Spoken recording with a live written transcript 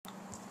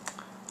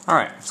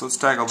Alright, so let's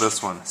tackle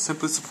this one.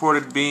 Simply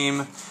supported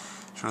beam,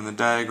 shown in the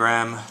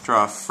diagram,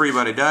 draw a free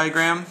body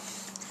diagram,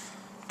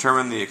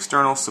 determine the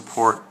external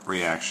support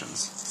reactions.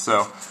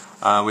 So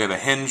we have a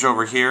hinge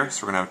over here,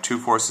 so we're going to have two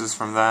forces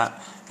from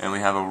that, and we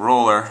have a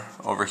roller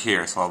over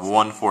here, so I'll have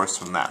one force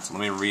from that. So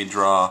let me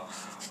redraw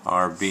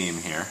our beam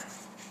here.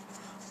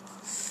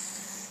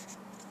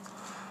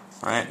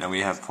 Alright, now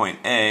we have point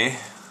A.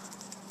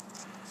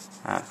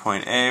 At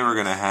point A we're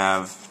going to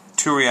have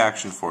two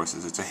reaction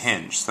forces. It's a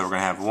hinge, so we're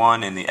going to have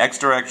one in the x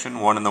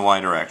direction, one in the y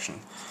direction.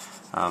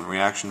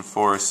 Reaction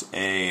force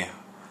A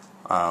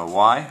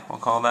y, we'll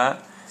call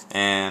that,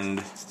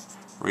 and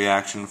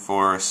reaction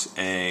force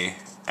A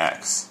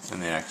x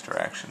in the x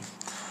direction.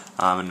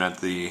 And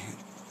at the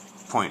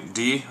point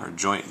D, or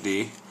joint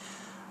D,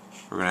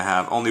 we're going to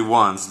have only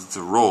one, since it's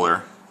a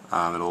roller.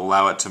 It'll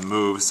allow it to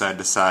move side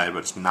to side, but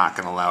it's not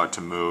going to allow it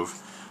to move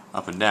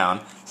up and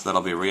down. So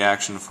that'll be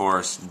reaction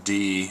force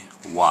dy.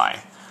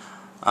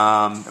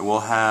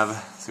 We'll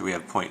have, see, we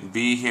have point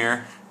B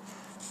here.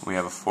 We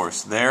have a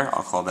force there.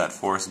 I'll call that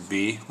force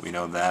B. We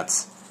know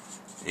that's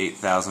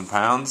 8,000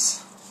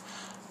 pounds.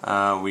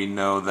 We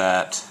know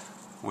that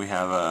we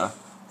have a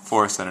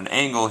force at an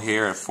angle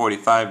here at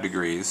 45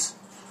 degrees.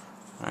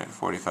 Right,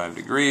 45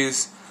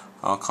 degrees.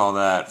 I'll call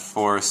that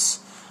force.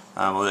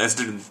 Well, it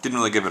didn't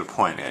really give it a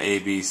point. A,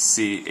 B,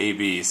 C, A,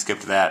 B,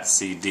 skipped that,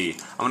 C, D.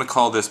 I'm going to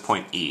call this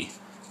point E,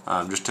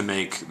 just to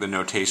make the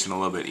notation a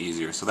little bit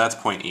easier. So that's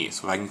point E.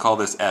 So if I can call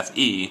this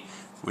FE,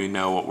 we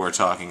know what we're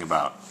talking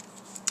about.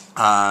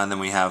 And then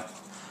we have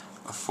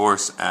a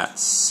force at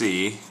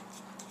C.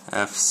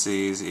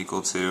 FC is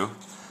equal to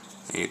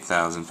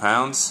 8,000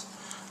 pounds.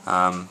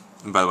 And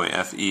by the way,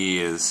 FE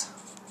is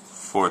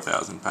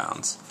 4,000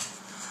 pounds.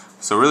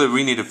 So really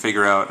we need to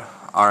figure out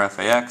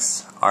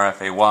RFAX,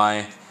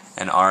 RFAY,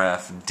 and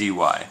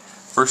RFDY.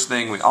 First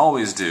thing we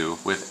always do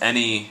with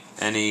any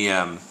thing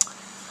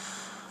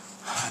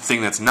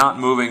that's not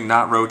moving,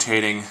 not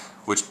rotating,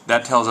 which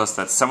that tells us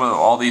that sum of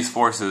all these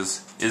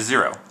forces is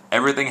 0.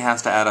 Everything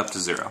has to add up to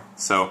 0.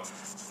 So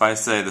if I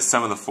say the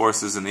sum of the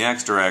forces in the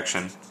x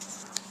direction,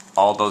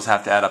 all those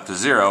have to add up to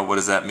 0, what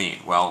does that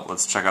mean? Well,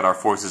 let's check out our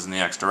forces in the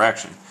x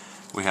direction.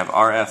 We have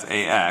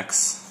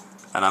RFAX,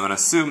 and I'm going to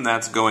assume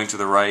that's going to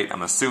the right. I'm going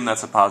to assume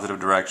that's a positive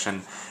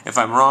direction. If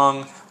I'm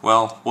wrong,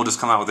 well, we'll just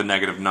come out with a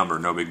negative number,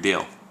 no big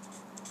deal.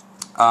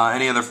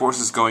 Any other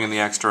forces going in the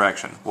x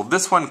direction? Well,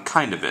 this one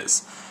kind of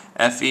is.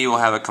 FE will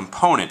have a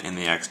component in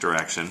the x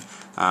direction.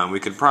 We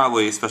could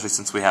probably, especially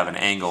since we have an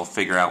angle,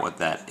 figure out what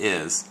that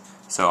is.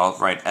 So I'll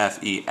write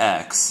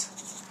FEX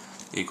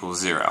equals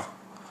 0.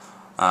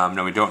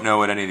 Now we don't know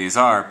what any of these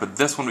are, but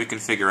this one we can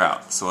figure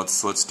out. So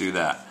let's do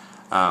that.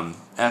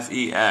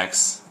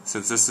 FEX,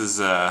 since this is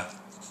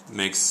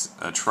makes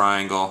a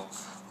triangle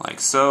like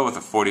so with a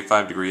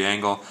 45-degree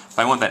angle. If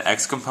I want that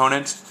x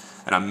component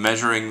and I'm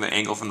measuring the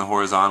angle from the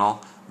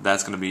horizontal,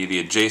 that's going to be the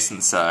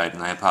adjacent side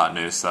and the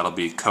hypotenuse, so that'll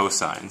be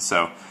cosine.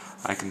 So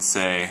I can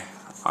say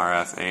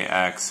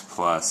RFAX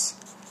plus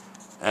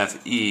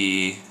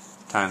FE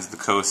times the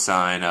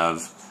cosine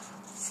of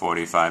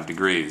 45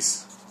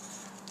 degrees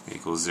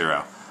equals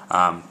 0.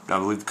 I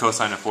believe the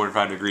cosine of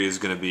 45 degrees is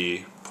going to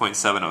be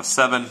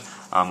 0.707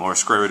 or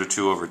square root of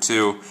 2 over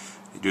 2.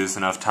 You do this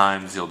enough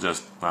times, you'll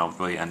just, well,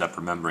 really end up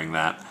remembering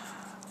that.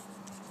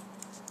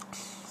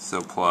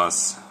 So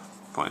plus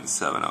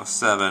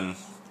 0.707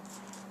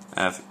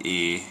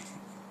 FE,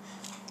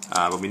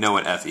 but we know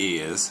what FE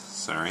is,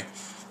 sorry.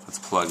 Let's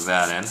plug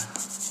that in.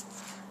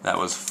 That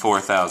was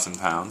 4,000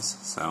 pounds,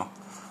 so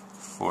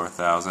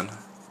 4,000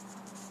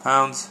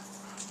 pounds,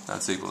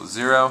 that's equal to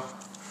 0.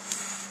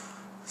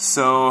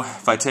 So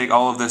if I take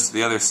all of this to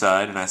the other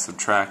side and I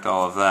subtract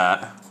all of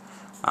that,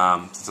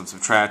 since I'm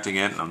subtracting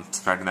it, and I'm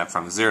subtracting that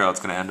from 0, it's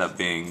going to end up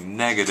being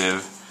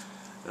negative.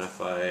 And if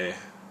I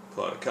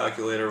pull out a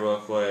calculator real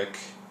quick,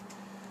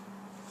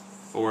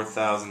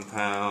 4,000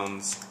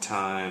 pounds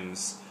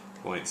times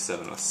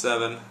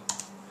 0.707,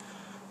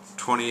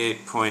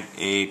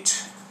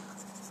 28.8,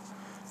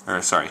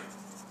 or sorry,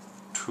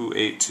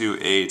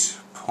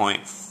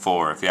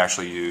 2828.4 if you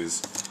actually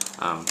use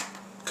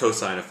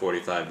cosine of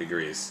 45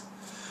 degrees.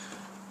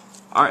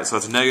 Alright, so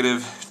it's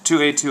negative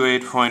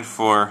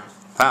 2828.4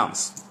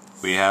 pounds.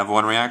 We have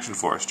one reaction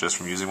force just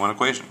from using one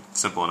equation.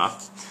 Simple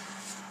enough.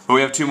 But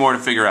we have two more to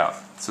figure out.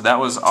 So that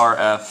was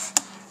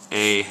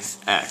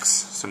RFAX.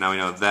 So now we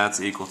know that's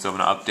equal to, I'm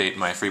going to update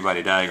my free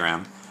body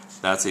diagram,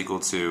 that's equal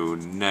to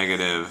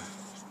negative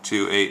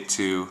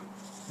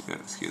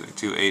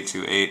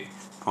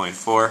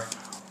 2828.4,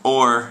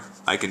 or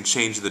I can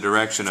change the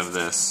direction of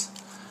this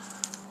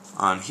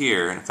on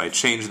here, and if I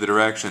change the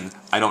direction,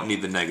 I don't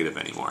need the negative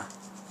anymore.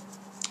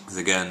 Because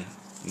again,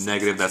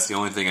 negative, that's the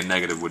only thing a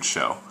negative would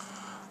show.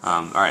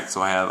 Alright,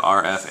 so I have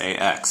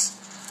RFAX.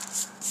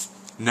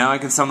 Now I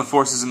can sum the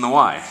forces in the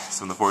y.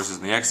 Sum the forces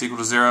in the x equal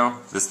to 0.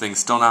 This thing's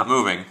still not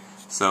moving,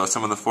 so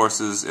some of the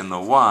forces in the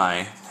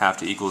y have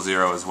to equal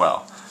 0 as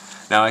well.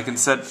 Now I can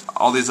set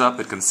all these up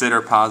and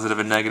consider positive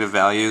and negative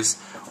values,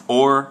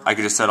 or I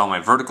could just set all my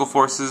vertical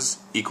forces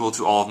equal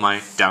to all of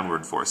my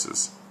downward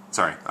forces.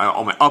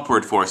 all my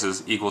upward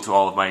forces equal to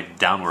all of my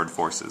downward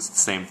forces.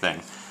 Same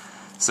thing.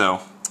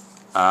 So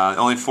the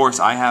only force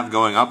I have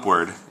going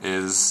upward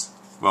is,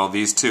 well,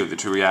 these two, the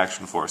two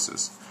reaction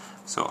forces.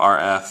 So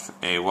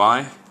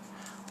RF-AY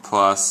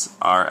plus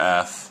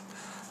RF-DY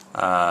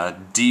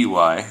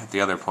at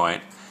the other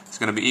point is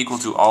going to be equal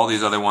to all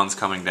these other ones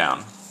coming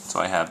down. So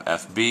I have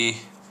FB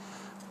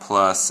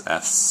plus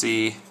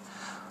FC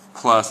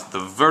plus the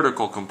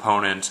vertical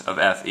component of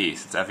FE.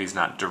 Since FE is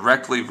not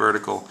directly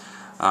vertical,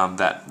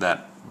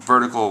 that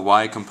vertical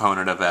Y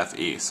component of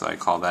FE. So I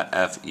call that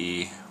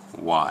FEY.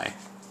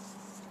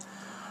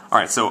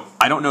 Alright, so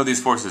I don't know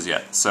these forces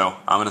yet, so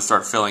I'm going to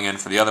start filling in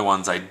for the other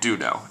ones I do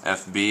know.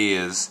 FB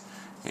is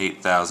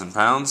 8,000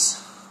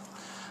 pounds.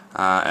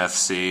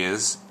 FC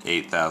is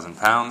 8,000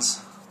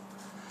 pounds.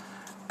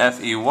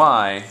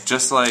 FEY,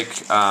 just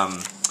like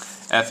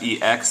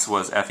FEX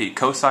was FE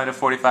cosine of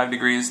 45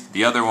 degrees,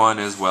 the other one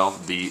is, well,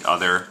 the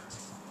other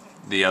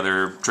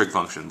trig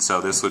function.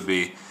 So this would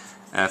be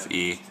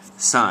FE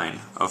sine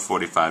of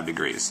 45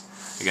 degrees.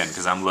 Again,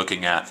 because I'm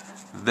looking at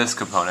this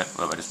component,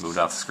 I just moved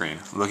off the screen.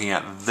 I'm looking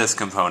at this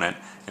component.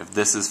 If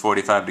this is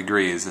 45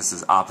 degrees, this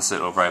is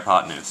opposite over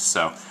hypotenuse.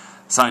 So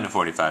sine of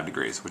 45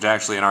 degrees, which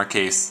actually in our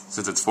case,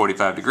 since it's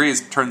 45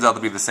 degrees, turns out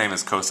to be the same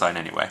as cosine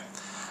anyway.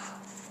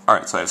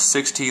 Alright, so I have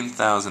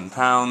 16,000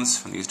 pounds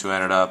from these two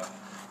added up,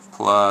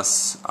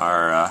 plus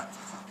our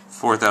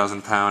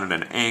 4,000 pound at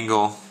an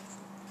angle,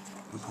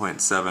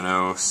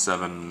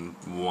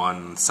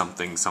 0.7071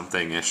 something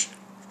something-ish.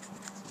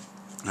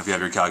 If you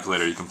have your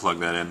calculator, you can plug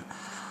that in.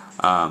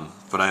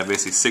 But I have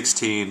basically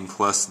 16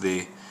 plus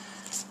the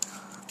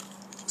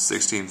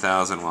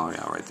 16,000, well,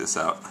 yeah, I'll write this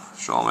out,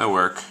 show all my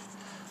work,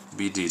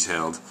 be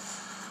detailed,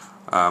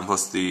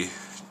 plus the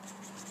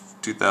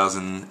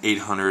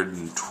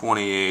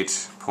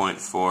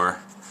 2,828.4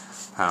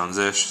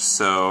 pounds-ish,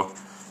 so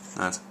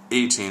that's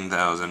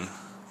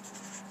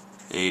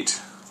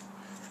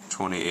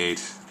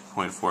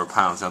 18,828.4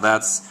 pounds. Now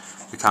that's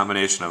the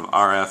combination of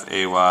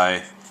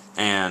RF-AY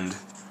and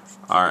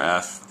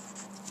RF-DY.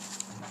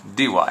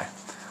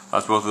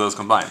 That's both of those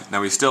combined.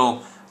 Now we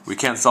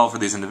can't solve for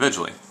these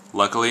individually.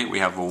 Luckily, we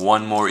have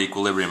one more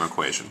equilibrium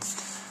equation.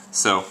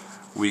 So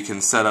we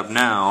can set up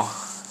now,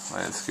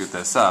 let's scoot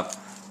this up,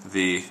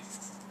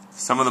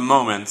 some of the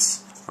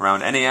moments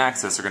around any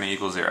axis are going to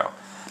equal 0.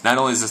 Not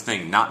only is this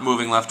thing not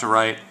moving left to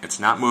right, it's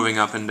not moving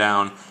up and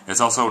down, it's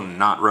also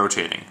not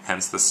rotating,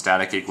 hence the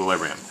static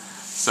equilibrium.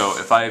 So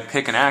if I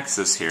pick an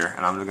axis here,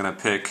 and I'm going to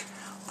pick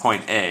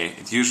point A,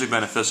 it's usually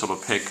beneficial to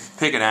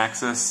pick an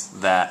axis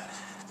that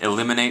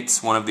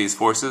eliminates one of these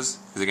forces.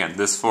 Because again,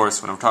 this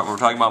force, when we're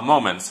talking about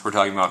moments, we're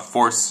talking about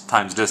force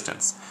times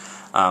distance.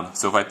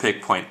 So if I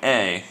pick point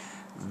A,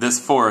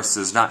 this force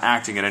is not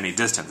acting at any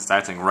distance, it's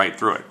acting right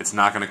through it. It's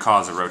not going to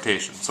cause a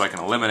rotation. So I can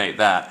eliminate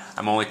that.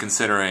 I'm only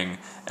considering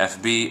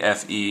FB,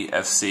 FE,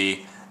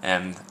 FC,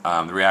 and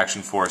the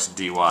reaction force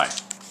dy.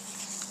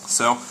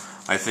 So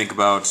I think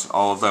about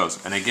all of those.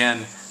 And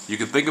again, you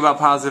can think about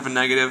positive and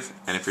negative,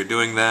 and if you're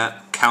doing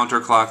that,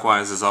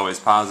 counterclockwise is always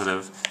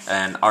positive,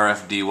 and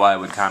RF-DY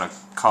would kind of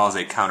cause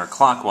a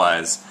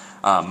counterclockwise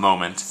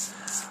moment.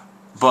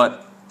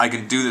 But I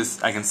can do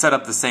this, I can set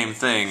up the same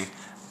thing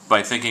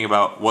by thinking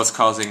about what's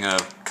causing a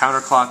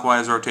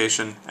counterclockwise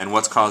rotation and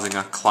what's causing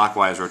a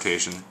clockwise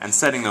rotation, and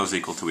setting those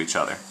equal to each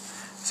other.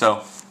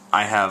 So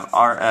I have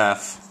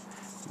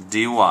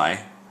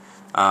RF-DY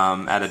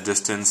at a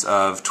distance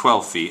of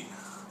 12 feet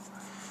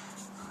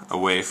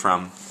away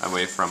from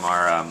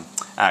our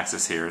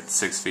axis here. It's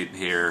 6 feet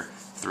here,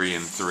 3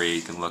 and 3.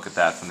 You can look at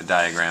that from the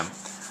diagram.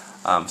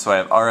 So I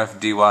have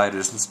RF-DY at a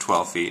distance of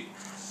 12 feet.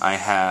 I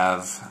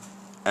have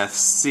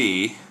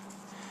FC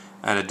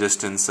at a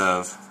distance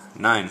of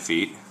 9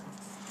 feet.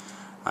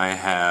 I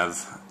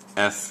have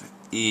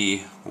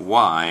FEY,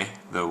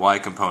 the Y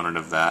component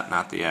of that,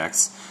 not the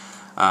X,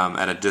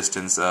 at a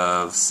distance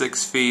of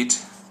 6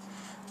 feet.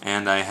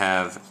 And I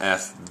have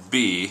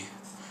FB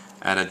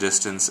at a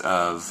distance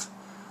of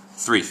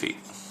 3 feet.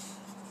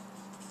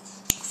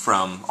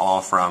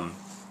 All from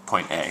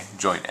point A,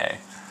 joint A.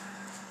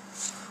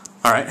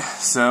 Alright,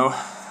 so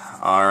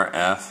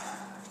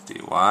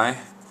RF-DY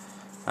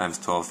times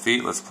 12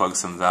 feet. Let's plug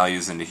some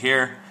values into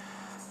here.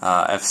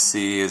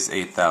 FC is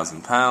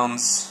 8,000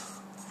 pounds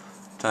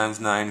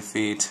times 9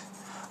 feet.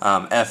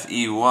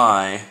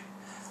 FEY,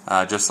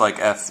 just like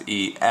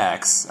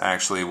FEX,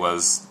 actually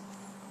was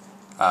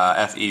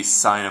FE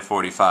sine of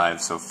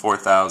 45, so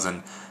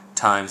 4,000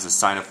 times the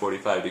sine of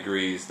 45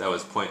 degrees, that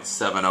was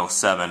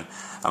 0.707.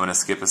 I'm going to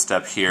skip a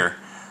step here,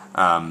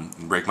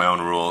 break my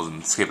own rules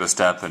and skip a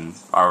step and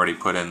already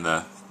put in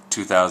the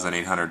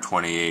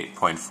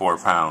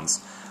 2,828.4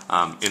 pounds.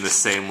 In the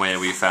same way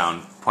we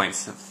found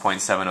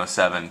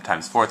 0.707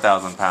 times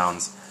 4,000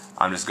 pounds,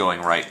 I'm just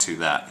going right to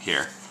that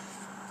here.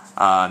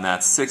 And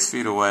that's 6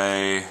 feet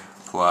away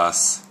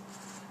plus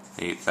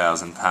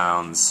 8,000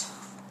 pounds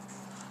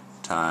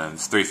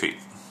times 3 feet.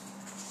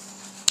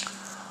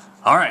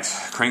 Alright,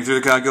 crank through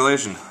the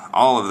calculation.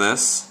 All of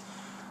this,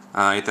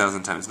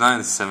 8,000 times 9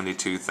 is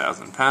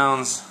 72,000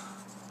 pounds.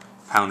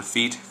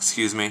 Pound-feet,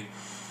 excuse me.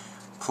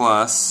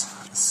 plus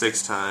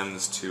 6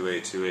 times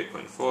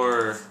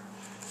 2828.4,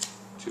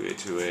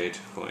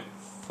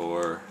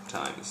 2828.4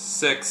 times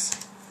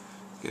 6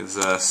 gives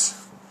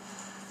us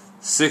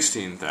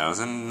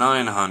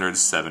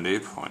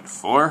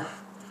 16,970.4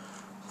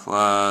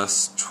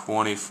 plus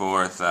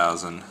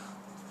 24,000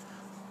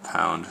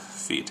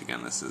 pound-feet.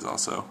 Again, this is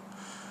also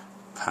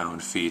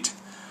pound-feet.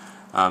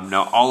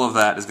 Now all of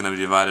that is going to be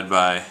divided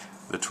by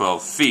the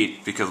 12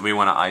 feet because we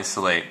want to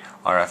isolate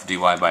RF dy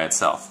by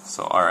itself.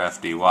 So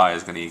RF dy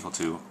is going to equal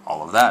to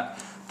all of that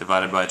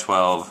divided by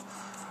 12.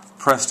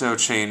 Presto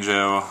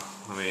changeo.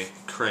 Let me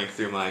crank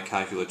through my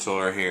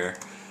calculator here.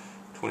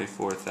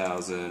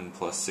 24,000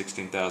 plus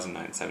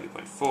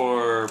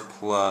 16,970.4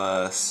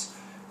 plus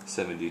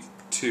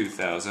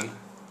 72,000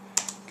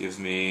 gives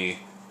me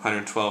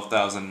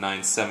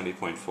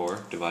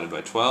 112,970.4 divided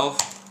by 12.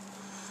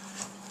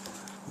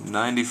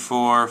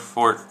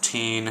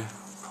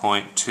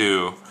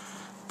 9414.2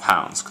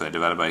 pounds because I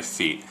divided by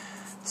feet.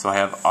 So I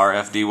have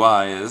RF dy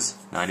is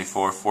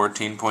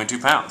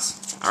 9414.2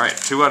 pounds. Alright,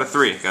 2 out of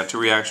 3. Got 2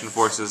 reaction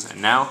forces, and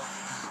now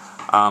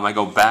I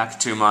go back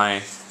to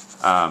my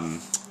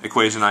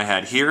equation I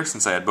had here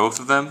since I had both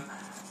of them,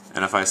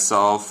 and if I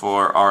solve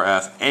for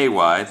RF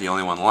AY, the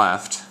only one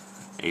left,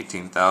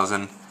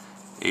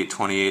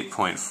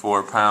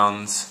 18,828.4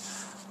 pounds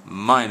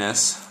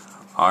minus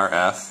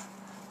RF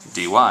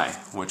dy,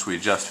 which we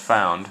just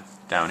found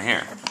down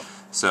here.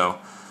 So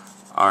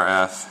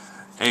RF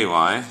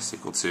AY is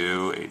equal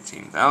to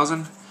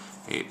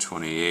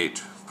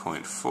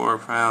 18,828.4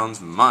 pounds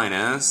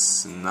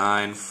minus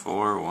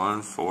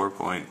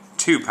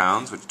 9414.2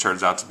 pounds, which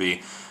turns out to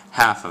be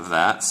half of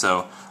that.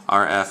 So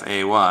RF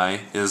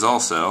AY is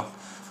also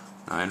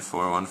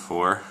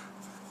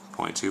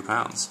 9414.2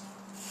 pounds.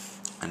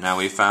 And now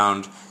we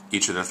found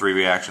each of the 3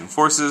 reaction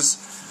forces.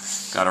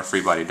 Got our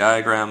free body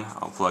diagram.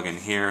 I'll plug in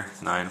here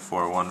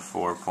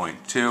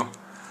 9414.2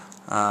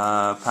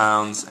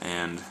 pounds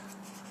and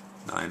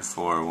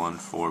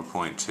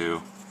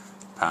 9414.2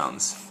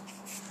 pounds.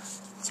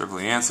 Circle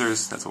the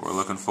answers, that's what we're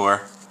looking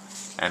for,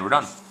 and we're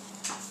done.